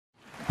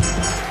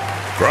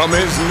From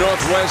his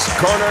northwest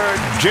corner,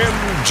 Jim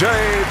J.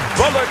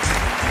 Bullock.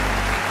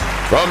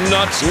 From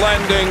Knots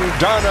Landing,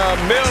 Donna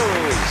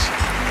Mills.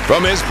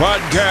 From his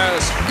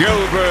podcast,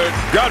 Gilbert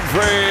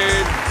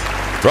Gottfried.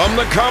 From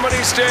the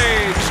comedy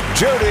stage,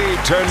 Judy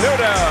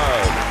Tenuta.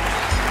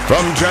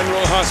 From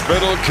General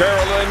Hospital,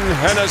 Carolyn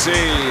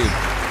Hennessy.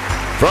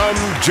 From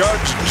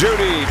Judge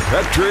Judy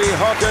Petrie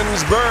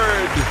Hawkins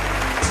Bird.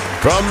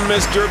 From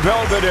Mr.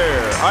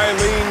 Belvedere,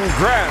 Eileen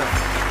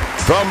Graff.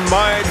 From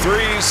my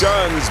three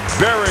sons,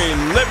 Barry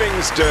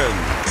Livingston.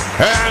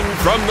 And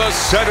from the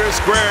center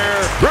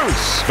square,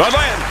 Bruce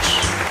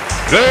Valanche.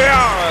 They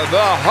are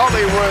the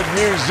Hollywood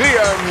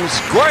Museum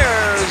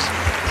Squares.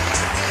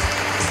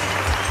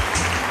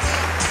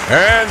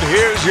 And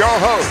here's your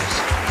host,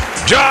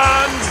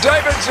 John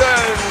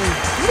Davidson.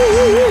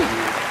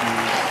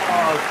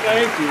 Oh,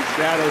 thank you,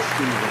 Shadow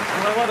Stevens.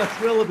 Well, what a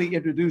thrill to be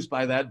introduced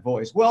by that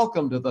voice.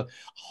 Welcome to the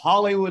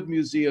Hollywood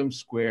Museum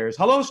Squares.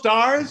 Hello,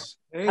 stars.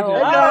 Hey, hello,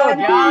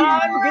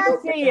 John. Good to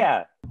see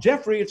you.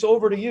 Jeffrey, it's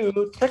over to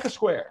you. Pick a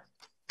square.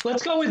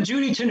 Let's go with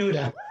Judy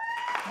Tenuta.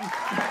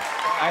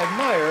 I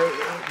admire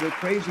the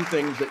crazy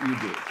things that you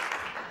do.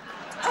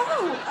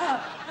 Oh,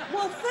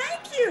 well,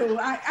 thank you.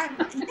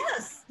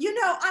 Yes, you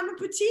know, I'm a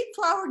petite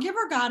flower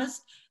giver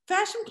goddess,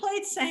 fashion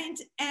plate saint,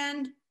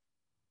 and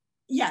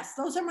yes,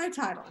 those are my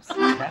titles.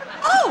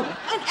 Oh,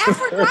 an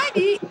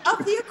Aphrodite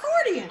of the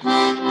accordion.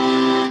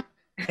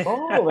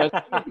 Oh,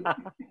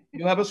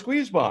 you have a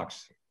squeeze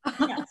box.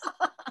 Yes.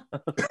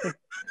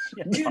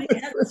 Judy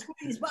has a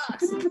squeeze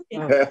box.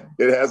 Yeah.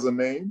 It has a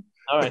name?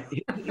 All right.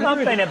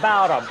 Something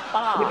about a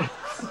box.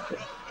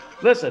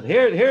 Listen,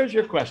 here's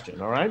your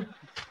question, all right?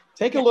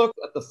 Take a look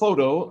at the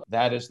photo.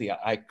 That is the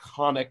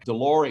iconic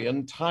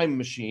DeLorean time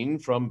machine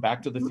from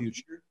Back to the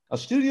Future. A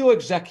studio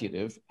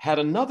executive had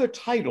another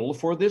title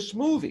for this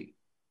movie.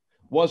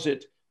 Was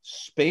it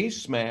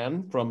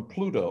Spaceman from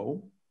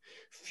Pluto,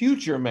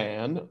 Future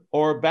Man,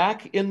 or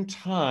Back in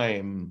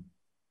Time?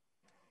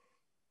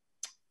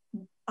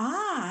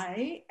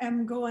 I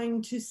am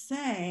going to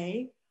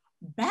say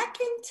Back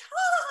in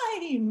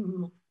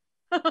Time.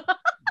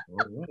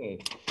 All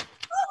right.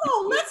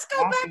 Oh, let's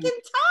go back in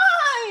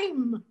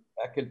time.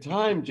 Back in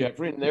time,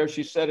 Jeffrey. And there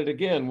she said it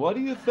again. What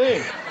do you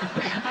think?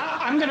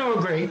 I'm going to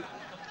agree.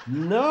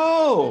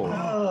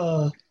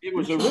 No. It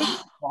was originally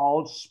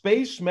called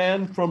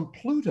Spaceman from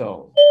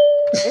Pluto.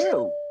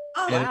 Ew.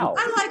 Oh, Wow.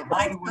 I like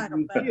my title better.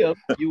 Museum,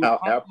 you would How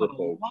find a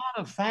apropos. lot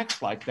of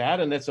facts like that,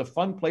 and it's a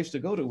fun place to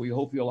go to. We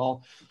hope you'll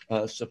all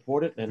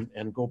support it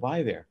and go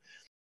by there.